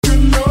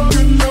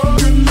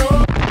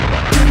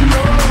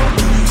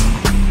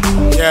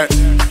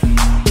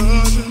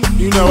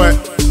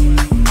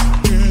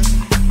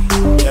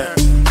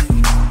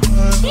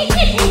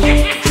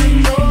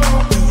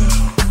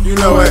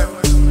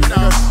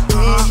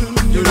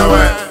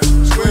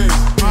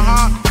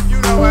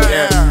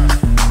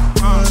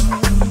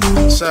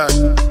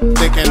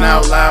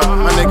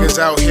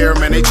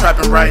and they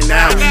trapping right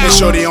now. And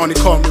shorty only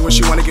call me when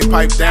she wanna get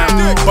piped down.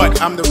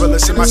 But I'm the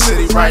realest in my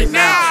city right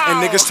now.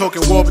 And niggas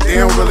talking war, but they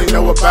don't really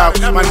know about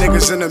my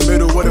niggas in the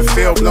middle with a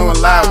field blowing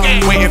loud,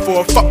 waiting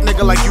for a fuck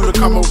nigga like you to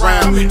come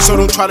around. So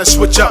don't try to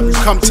switch up and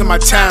come to my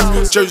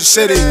town. Jersey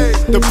City,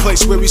 the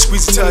place where we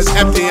squeeze it till it's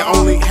empty and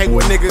only hang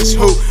with niggas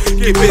who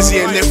get busy.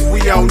 And if we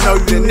don't know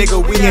you, then nigga,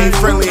 we ain't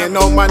friendly. And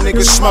all my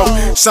niggas smoke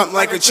something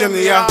like a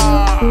chimney,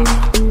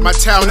 My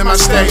town and my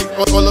state,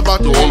 all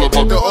about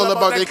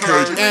the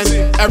cage.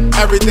 And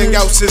everything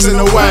else is in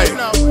the way.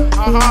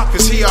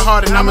 Cause he a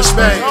hard and I'm a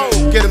spade.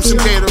 Get him some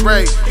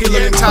Gatorade, he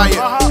looking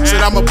tired.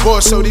 Said I'm a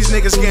boss, so these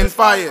niggas getting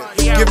fired.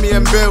 Give me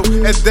a bill,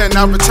 and then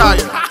I retire.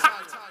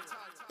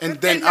 And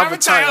then I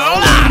retire.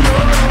 Hold on.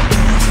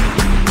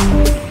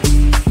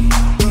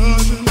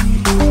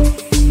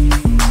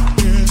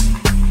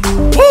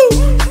 Woo!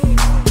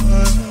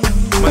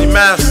 Money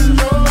Mass.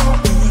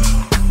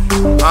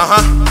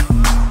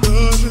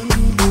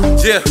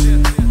 Yeah.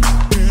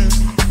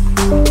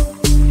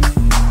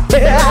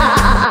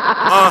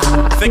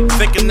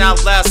 Thinking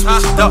out loud,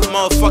 switched up,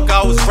 motherfucker,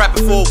 I was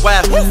rapping for a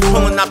while.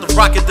 Pulling out the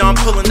rocket, then I'm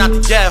pulling out the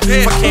gas.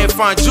 If I can't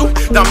find you,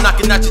 then I'm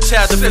knocking out your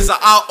child. If it's an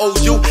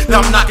IOU, then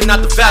I'm knocking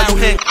out the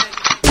value.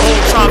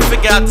 Trying to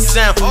figure out the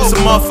sound. It's a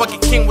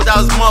motherfucking king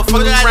without his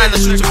motherfucking crown. I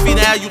shoot your feet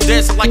and how you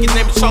dancing like your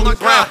name is Charlie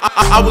Brown.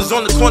 I was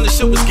on the corner,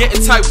 shit was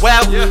getting tight,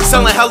 wow.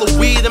 Selling hella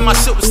weed and my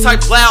shit was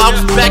tight, loud. I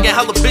was bagging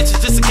hella bitches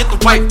just to get the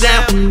wipe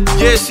down.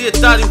 Yeah, she a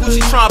thotty, who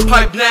she trying to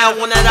pipe now?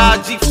 On that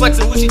IG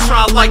flexing, who she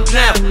trying to like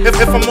now? If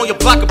I'm on your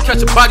block, I'm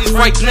catching bodies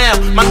right now.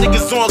 My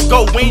niggas on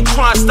go, we ain't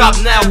trying to stop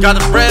now. Got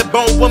a red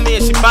bone with me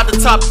and she bout to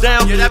top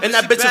down. And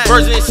that bitch a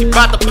virgin and she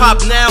bout to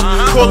pop now.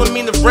 Calling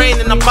me the rain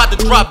and I'm about to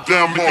drop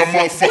down. Make a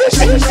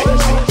motherfucker.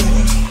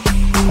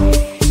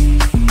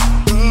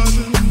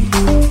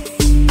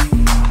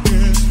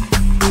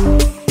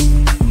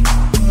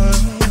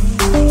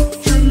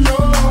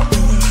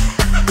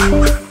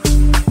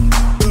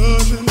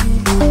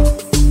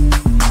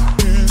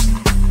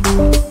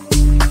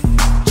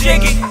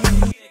 Jiggy,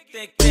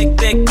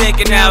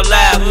 thinking out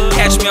loud.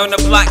 Catch me on the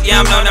block, yeah,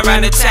 I'm known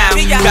around the town.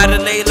 Gotta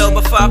lay low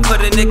before I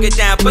put a nigga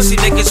down. Pussy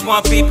niggas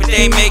want beef, but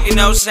they ain't making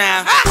no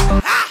sound.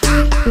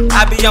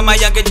 I be on my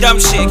younger dumb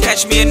shit.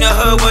 Catch me in the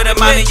hood with a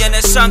mommy and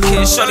a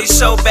sunken. Shorty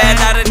so bad,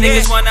 now the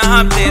niggas wanna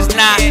hump this.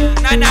 Nah,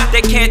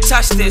 they can't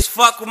touch this.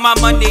 Fuck with my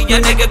money, your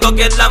nigga gon'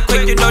 get lumped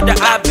quick. You know the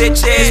I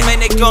bitch is, man,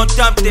 they gon'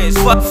 dump this.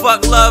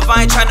 Fuck love,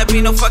 I ain't tryna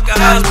be no fucking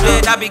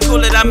husband. I be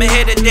coolin', I'ma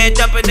hit it, then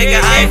dump a nigga,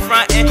 I ain't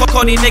frontin'.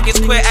 Call these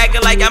niggas quit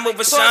acting like I'm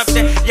moving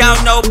something. Y'all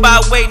don't know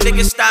about weight,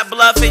 niggas stop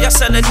bluffing. Y'all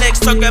selling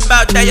niggas talking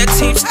about that your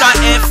team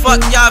stuntin'.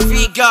 Fuck y'all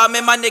V-God,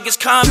 man, my niggas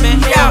coming.